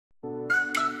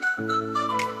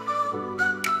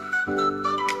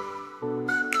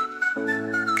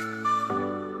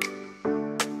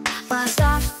Blast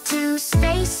off to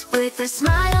space with a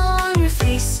smile on your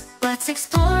face. Let's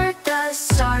explore the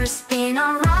stars in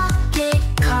our rocket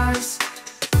cars.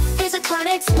 Visit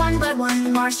planets one by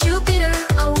one, Mars, Jupiter,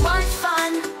 oh what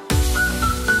fun!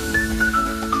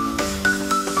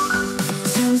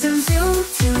 Zoom, zoom, zoom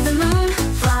to the moon,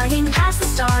 flying past the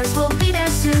stars, we'll be there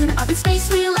soon. Up in space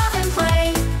we love and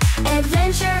play,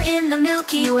 adventure in the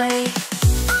Milky Way.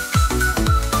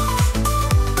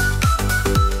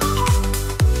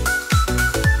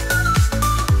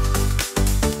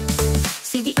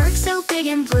 See the Earth so big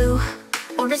and blue,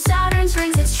 orbit Saturn's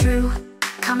rings, it's true.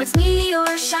 Comets,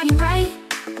 meteors shining bright,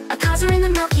 a cause are in the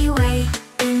Milky Way.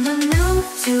 In the moon,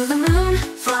 to the moon,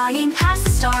 flying past the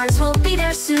stars, we'll be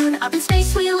there soon. Up in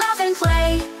space we love and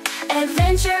play,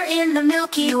 adventure in the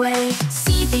Milky Way.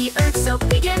 See the Earth so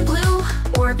big and blue,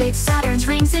 orbit Saturn's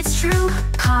rings, it's true.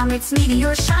 Comets,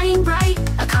 meteors shining bright,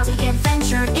 a cosmic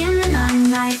adventure in the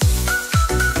night.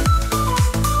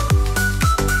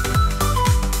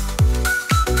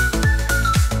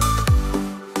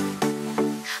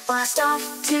 Blast off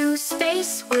to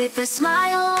space with a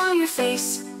smile on your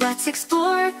face. Let's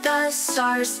explore the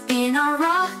stars in our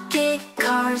rocket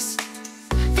cars.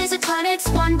 Visit planets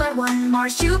one by one,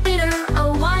 Mars, Jupiter,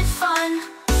 oh what fun!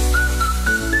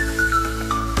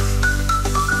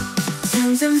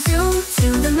 Zoom, zoom, zoom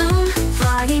to the moon,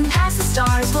 flying past the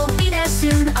stars, we'll be there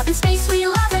soon. Up in space we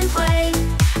love and play,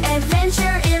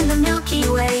 adventure in the Milky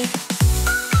Way.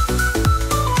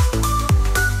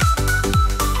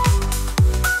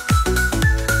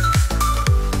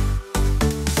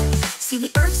 See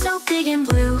the Earth so big and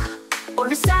blue,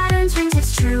 orbit Saturn's rings,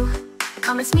 it's true.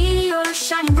 Comets, meteors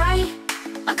shining bright,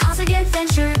 a cosmic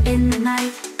adventure in the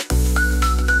night.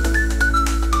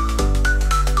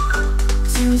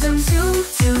 Zoom, zoom, zoom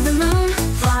to the moon,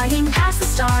 flying past the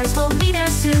stars, we'll be there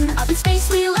soon. Up in space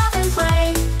we love and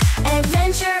play,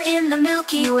 adventure in the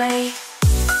Milky Way.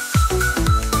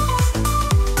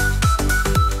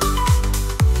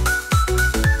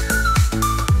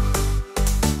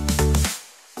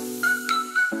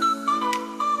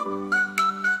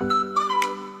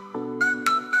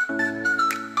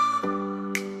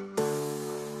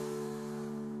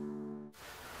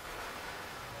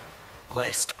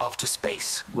 Blast off to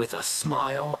space with a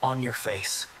smile on your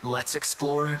face. Let's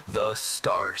explore the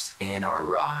stars in our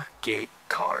rocket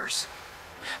cars.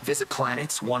 Visit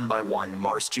planets one by one,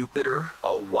 Mars, Jupiter,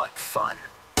 oh what fun!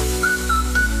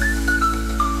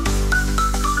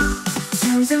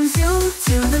 Zoom, zoom, zoom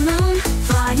to the moon,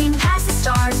 flying past the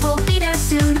stars, we'll be there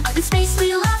soon. Up in space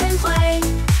we love and play,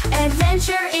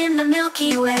 adventure in the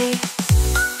Milky Way.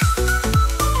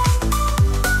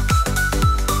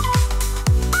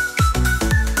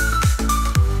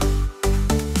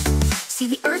 See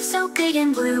the Earth so big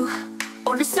and blue,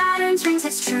 orbit Saturn's rings,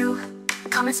 it's true.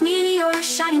 Comets, meteors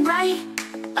shining bright,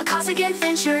 a cosmic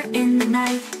adventure in the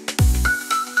night.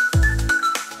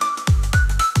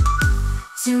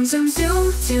 Zoom, zoom,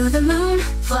 zoom to the moon,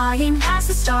 flying past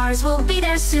the stars, we'll be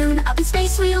there soon. Up in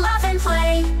space we love and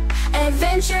play,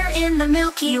 adventure in the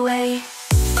Milky Way.